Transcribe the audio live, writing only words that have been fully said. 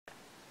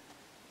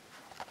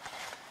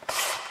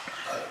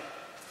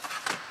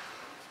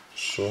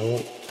So, we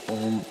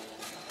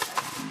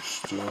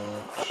start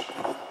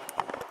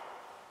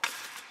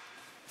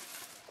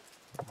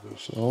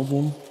this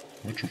album,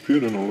 which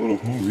appeared in a lot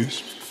of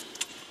movies,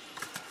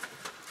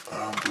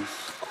 and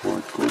is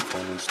quite good,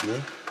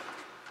 honestly.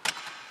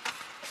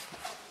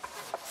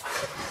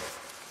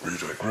 We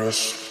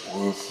digress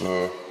with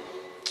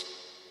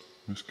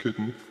Miss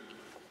Kitten,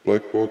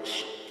 Black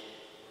Box,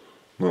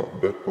 no,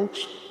 Bad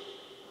Box.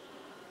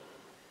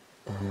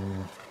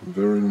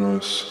 Very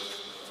nice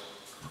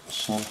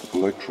soft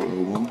electro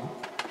album.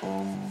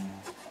 How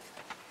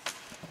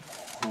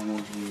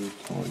was it?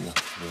 Oh yeah.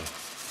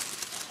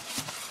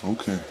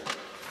 Okay.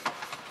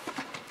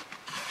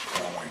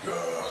 Oh my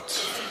god.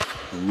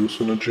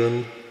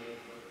 Hallucinogen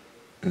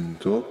in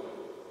top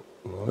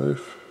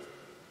live.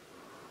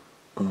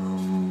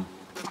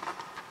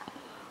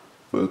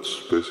 That's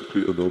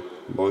basically a dub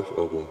live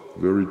album.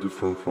 Very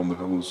different from the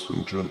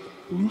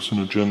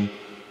Hallucinogen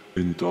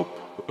in dub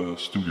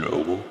studio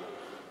album.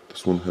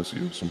 This one has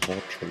even some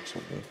hard tracks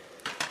on there.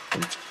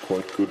 And it's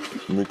quite good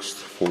mixed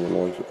for a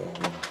live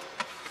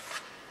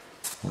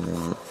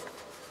album.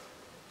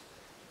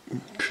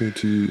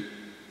 Katie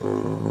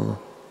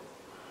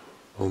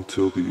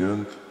Until the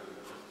End.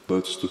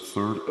 That's the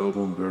third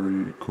album,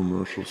 very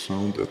commercial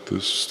sound at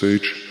this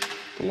stage.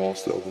 The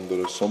last album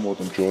that I somewhat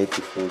enjoyed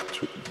before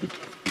the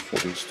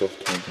stuff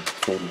turned into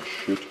total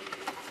shit.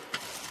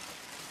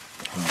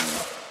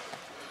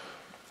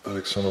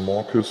 Alexander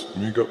Marcus,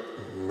 mega, I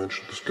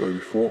mentioned this guy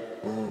before.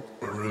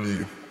 I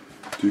really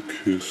dig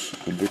his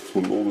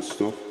electro loaded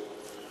stuff.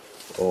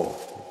 Oh,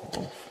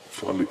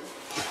 finally.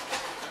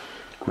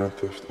 Grand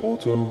Theft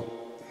Auto,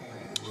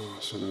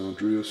 San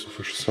Andreas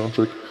official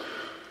soundtrack.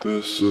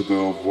 There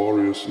are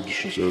various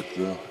editions out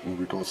there in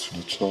regards to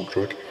the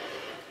soundtrack.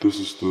 This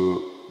is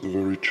the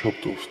very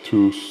chopped off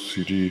 2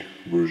 CD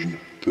version.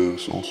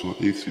 There's also an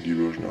 8 CD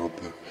version out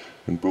there,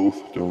 and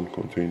both don't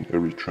contain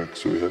every track,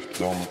 so you have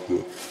to download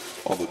the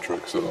other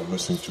tracks that are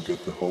missing to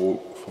get the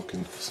whole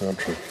fucking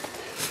soundtrack,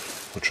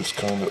 which is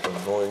kind of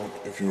annoying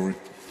if you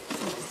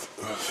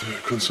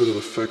consider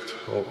the fact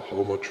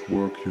how much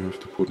work you have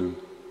to put in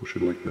for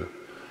shit like that.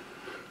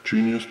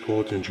 Genius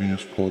Party and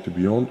Genius Party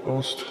Beyond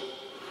Us.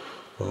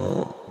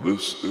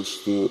 This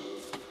is the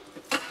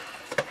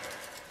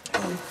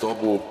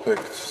double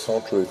packed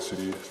soundtrack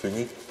CD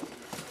thingy,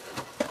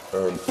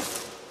 and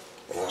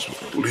also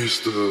at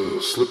least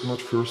the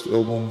Slipknot first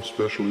album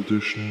special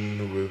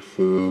edition with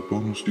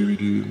bonus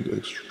DVD and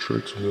extra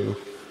tracks on there.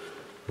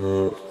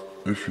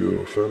 If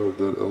you're a fan of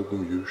that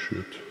album, you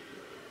should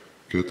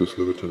get this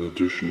limited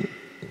edition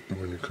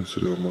when you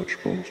consider how much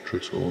bonus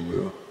tracks are on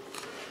there. I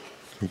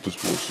think this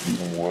was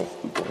even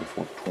worth the buy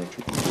for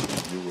 €20.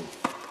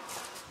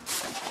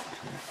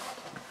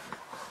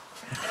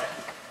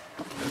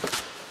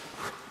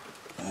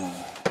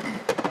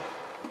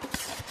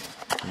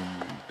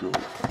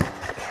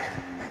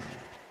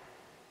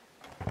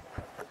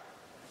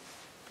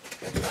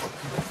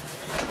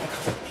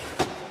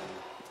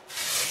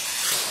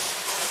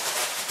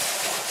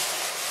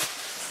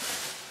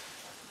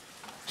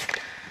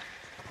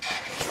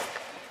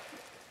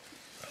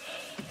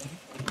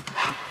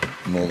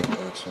 Another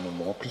Alexander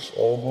Marcus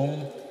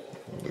album,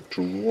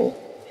 Electro Raw. I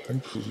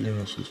think this is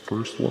even his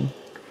first one.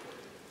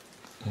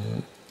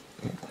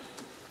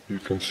 You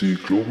can see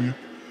Globy.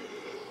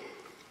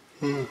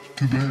 Too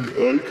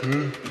many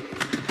icons.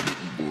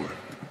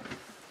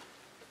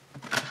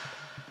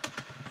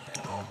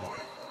 Oh boy.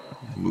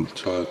 I'm a little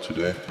tired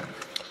today.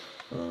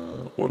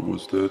 What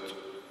was that?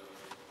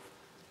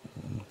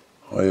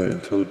 Higher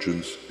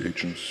Intelligence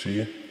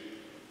Agency.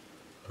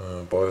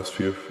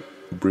 Biosphere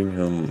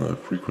Brigham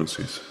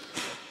Frequencies.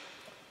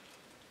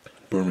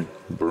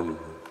 Birmingham,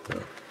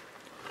 yeah.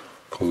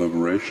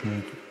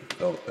 Collaboration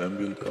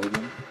ambient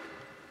album.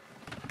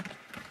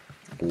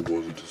 Or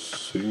was it a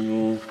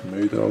single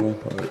made album?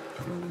 I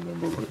don't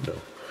remember right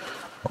now.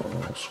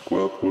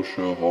 Square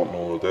Pusher, Hard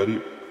Knoller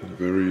Daddy.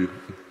 Very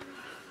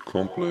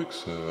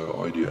complex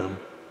IDM.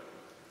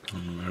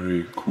 And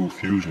very cool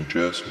fusion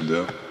jazz in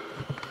there.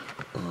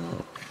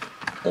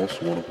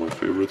 Also one of my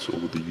favorites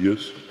over the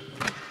years.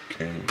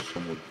 Became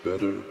somewhat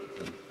better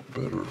and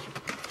better.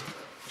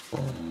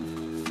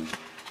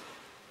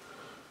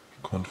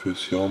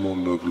 Confessiamo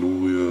la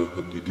gloria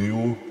di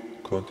Dio,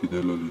 canti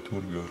della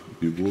liturgia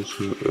di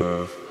voce.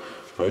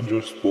 I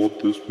just bought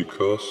this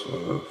because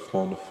I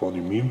found a funny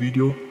meme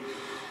video,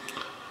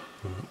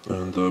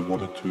 and I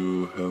wanted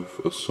to have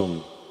a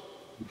song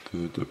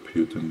that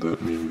appeared in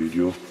that meme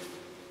video.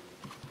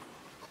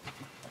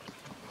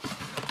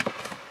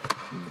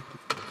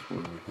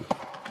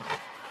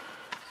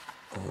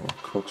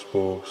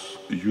 Coxbox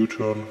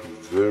U-Turn,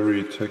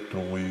 very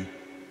techno-y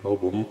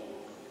album,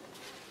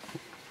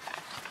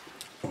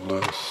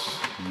 less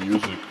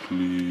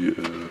musically,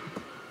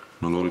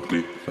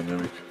 melodically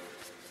dynamic.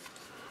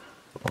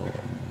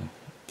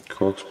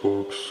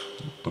 Coxbox,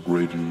 The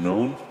Great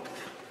Unknown,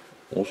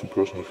 also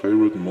personal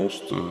favorite.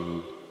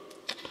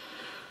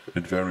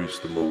 It varies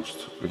the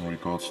most in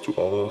regards to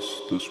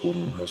others. This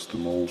one has the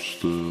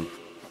most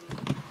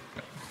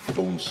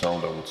own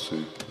sound, I would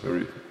say,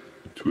 very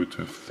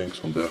intuitive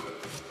things on there.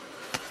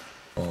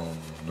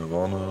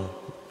 Nirvana,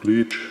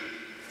 Bleach.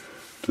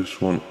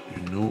 This one,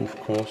 you know, of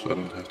course, I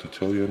don't have to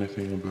tell you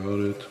anything about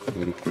it. A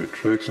lot of great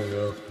tracks in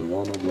there.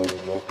 Nirvana, blah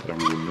blah blah,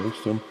 everyone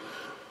knows them.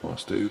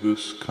 Miles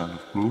Davis, Kind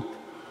of Blue.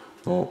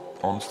 Now,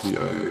 honestly,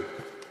 I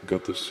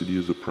got this CD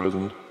as a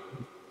present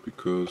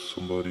because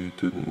somebody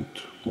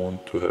didn't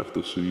want to have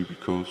the CD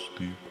because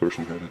the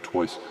person had it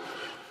twice.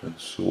 And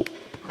so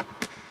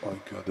I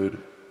got it,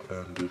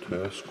 and it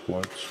has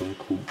quite some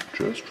cool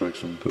jazz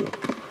tracks in there.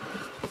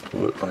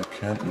 But I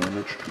can't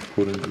manage to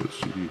put in the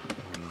CD.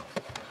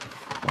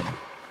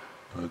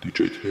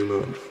 DJ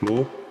Taylor and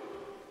Flo,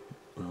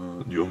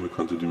 Die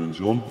unbekannte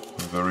Dimension,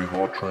 very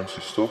hard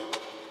trancey stuff.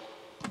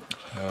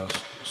 Has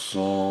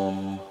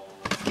some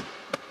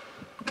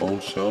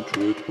own sound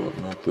to it, but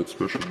not that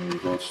special in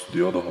regards to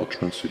the other hard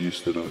trance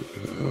CDs that I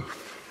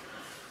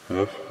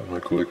have in my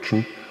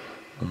collection.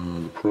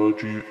 The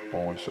Prodigy,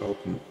 always out,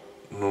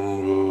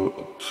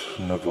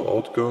 never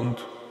outgunned.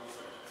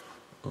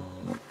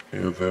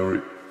 A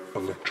very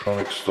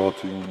electronic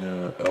starting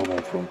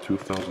album from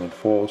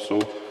 2004 or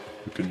so.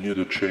 You can hear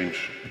the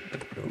change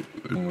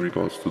in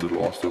regards to the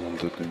last album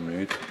that they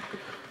made.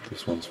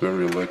 This one's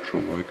very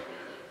electro-like.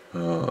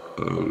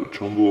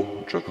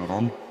 Jumbo,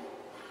 Chakaran,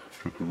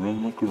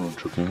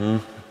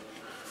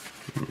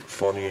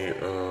 funny,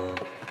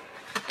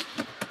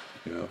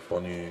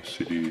 funny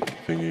city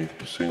thingy,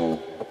 single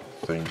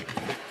thing.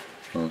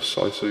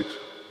 Psy6,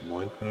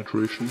 Mind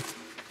Penetration,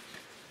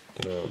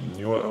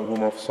 newer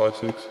album of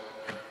Psy6,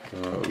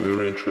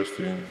 very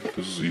interesting.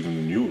 This is even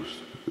the newest,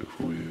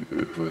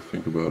 if I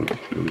think about it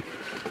clearly.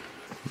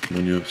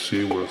 When you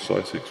see where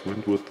Psy6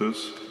 went with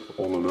this,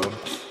 all alone,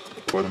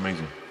 quite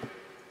amazing.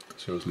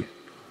 Seriously.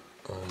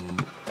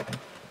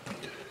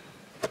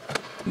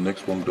 The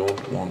next one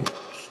don't want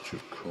to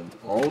come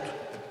out,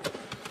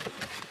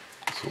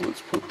 so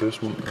let's put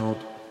this one out.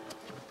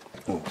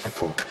 Oh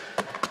fuck,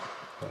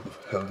 how the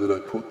hell did I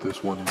put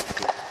this one in?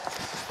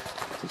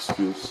 This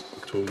feels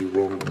totally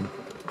wrong.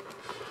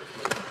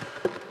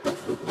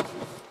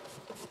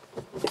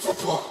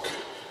 Fuck.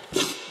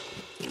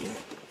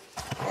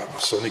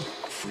 Sonic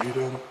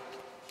Freedom,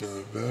 a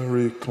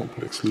very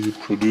complexly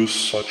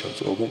produced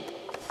Psytrance album.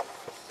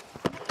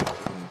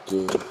 And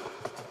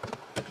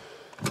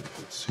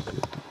let's see what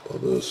the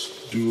others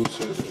do.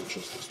 So let's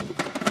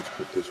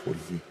put this one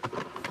here.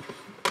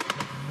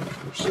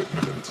 For a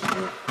second, then it's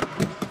here.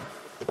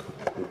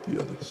 Put the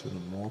other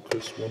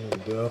Cinemarcus one in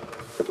there.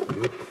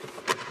 Yep,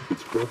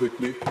 fits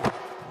perfectly.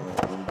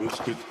 One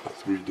biscuit,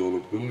 $3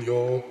 bill,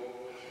 y'all.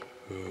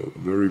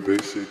 Very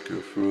basic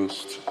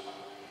first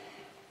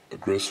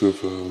aggressive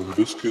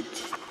biscuit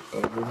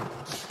album.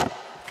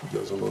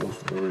 There's a lot of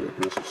very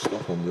aggressive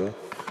stuff on there.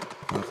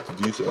 After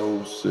these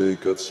albums, they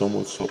got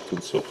somewhat soft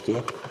and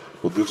softer,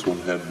 but this one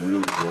had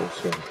really raw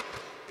sound.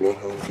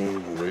 Bloodhound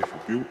Gang, Hooray for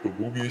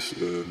Boogies,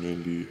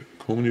 mainly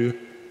comedy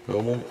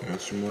album,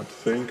 as you might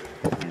think,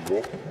 probably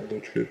rock and all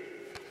that shit.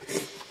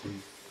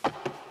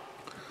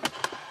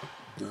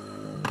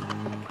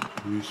 Then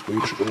we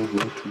switch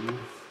over to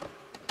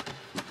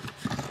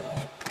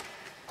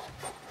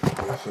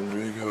Nathan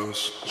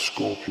Vega's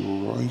Scorpio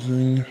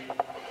Rising.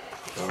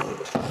 One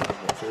of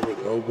my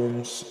favorite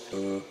albums.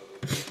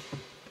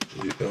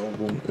 The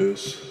album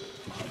is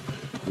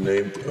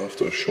named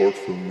after a short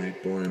film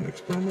made by an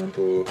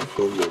experimental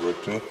film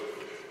director.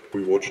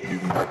 We watched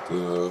even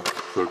the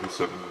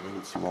 37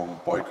 minutes long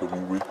biker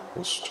movie. It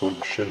was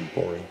totally shit and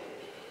boring.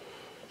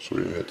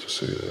 Sorry, I had to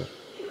say that.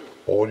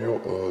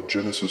 Audio,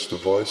 Genesis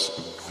Device,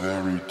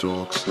 very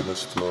dark,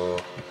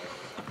 sinister,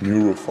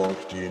 Neurofunk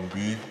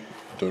D&B,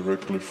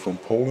 directly from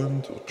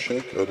Poland or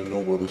Czech. I don't know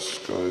where this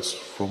guy is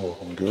from, or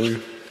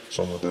Hungary,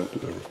 some of that.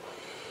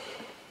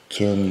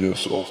 10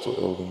 years after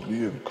Alvin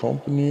Lee and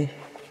Company.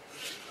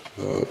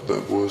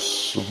 That was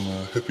some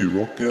hippie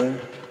rock gang.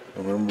 I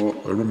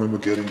remember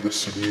getting this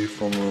CD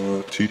from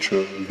a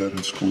teacher we had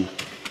in school.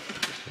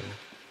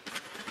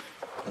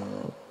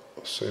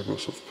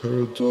 Sabres of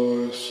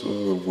Paradise,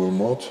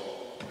 Wilmot.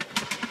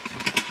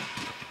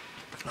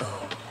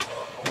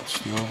 What's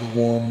the other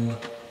one?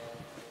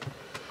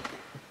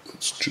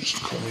 Let's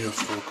just come here,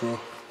 fucker.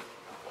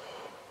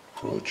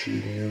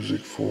 Prodigy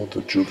music for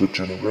the Jilted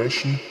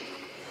Generation.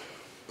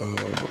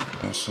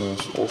 This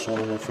is also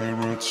one of my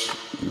favorites.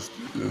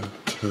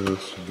 It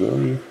has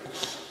very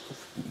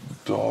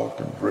dark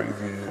and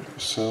ravey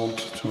sound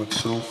to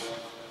itself,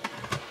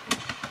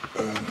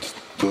 and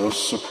does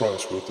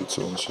surprise with its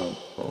own sound.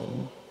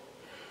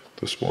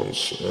 This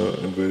one's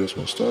Invaders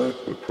Must Die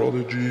by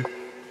Prodigy.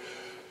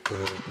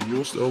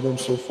 Newest album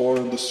so far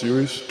in the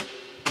series.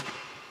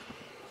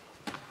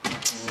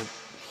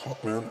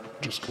 Fuck man,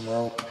 just come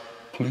out.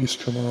 Please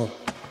come out.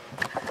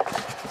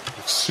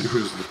 Like,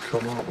 seriously,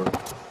 come out, man.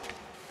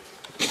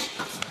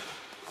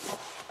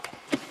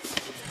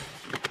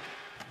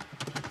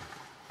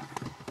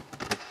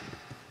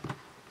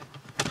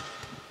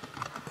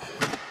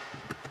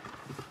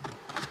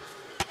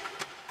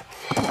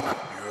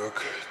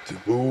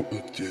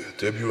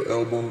 Debut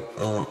album,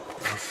 her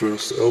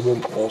first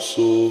album,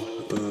 also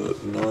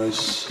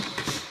nice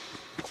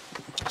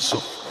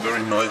Some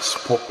very nice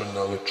pop and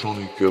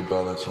electronic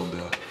ballads on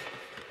there.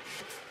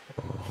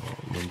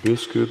 Limp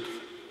Bizkit,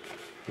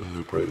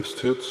 the greatest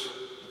hits,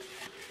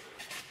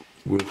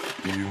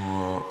 with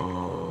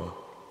even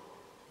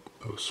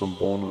some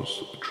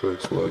bonus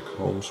tracks like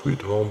Home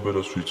Sweet Home,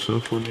 Bittersweet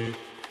Symphony.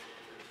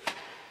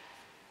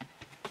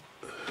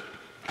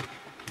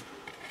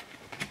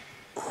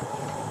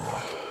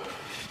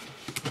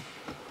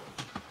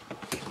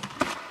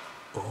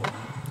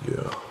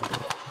 Yeah,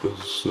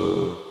 this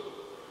is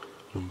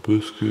Limp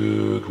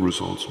Bizkit,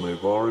 Results May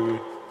Vary,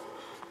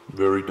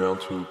 very down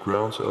to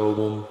grounds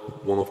album,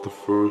 one of the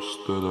first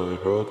that I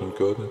heard and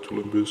got into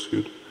Limp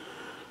Bizkit.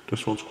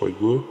 This one's quite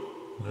good,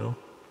 yeah.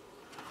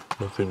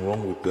 Nothing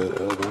wrong with that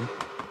album.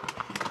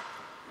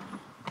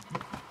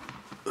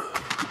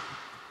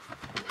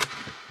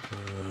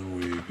 And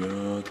we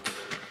got,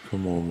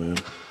 come on man,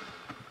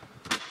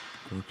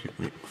 don't keep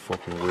me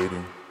fucking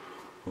waiting.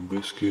 Limp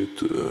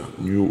Bizkit,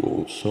 New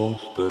Old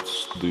Songs,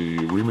 that's the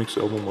remix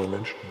album I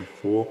mentioned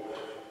before.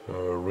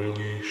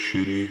 Really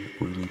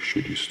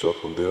shitty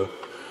stuff on there.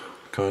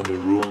 Kinda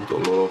ruined a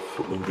lot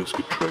of Limp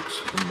Bizkit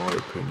tracks in my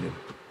opinion.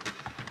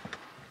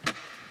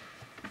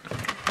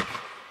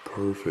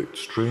 Perfect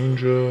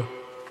Stranger,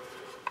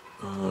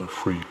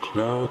 Free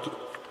Cloud.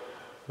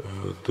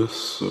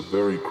 This is a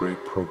very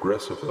great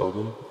progressive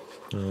album.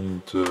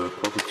 And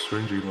Perfect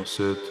Stranger even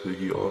said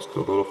he asked a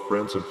lot of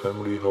friends and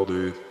family how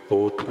they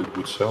thought it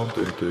would sound,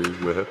 and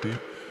they were happy.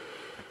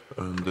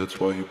 And that's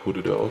why he put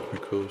it out,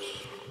 because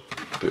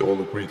they all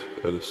agreed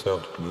at his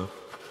sound. You know?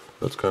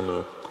 That's kind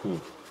of cool.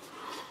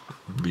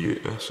 The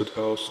Acid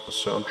House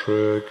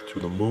soundtrack to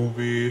the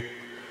movie.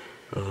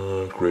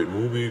 Great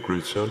movie,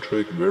 great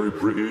soundtrack, very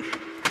British.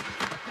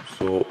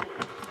 So,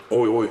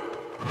 oi,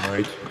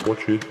 mate,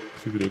 watch it,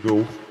 give it a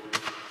go.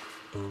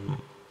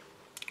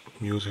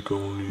 Music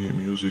only,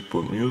 music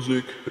but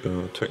music.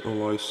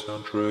 Technolize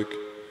soundtrack.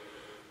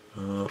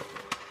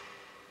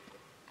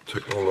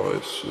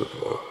 Technolize,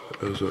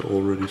 as I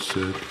already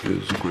said,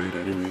 is a great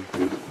anime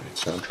with a great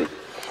soundtrack.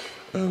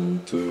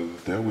 And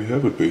there we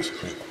have it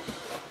basically.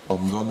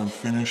 I'm done and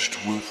finished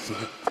with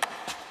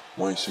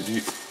my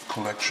CD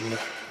collection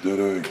that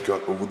I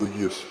got over the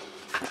years.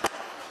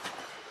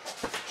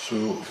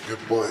 So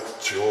goodbye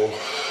to all.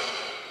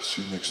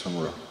 See you next time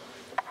around.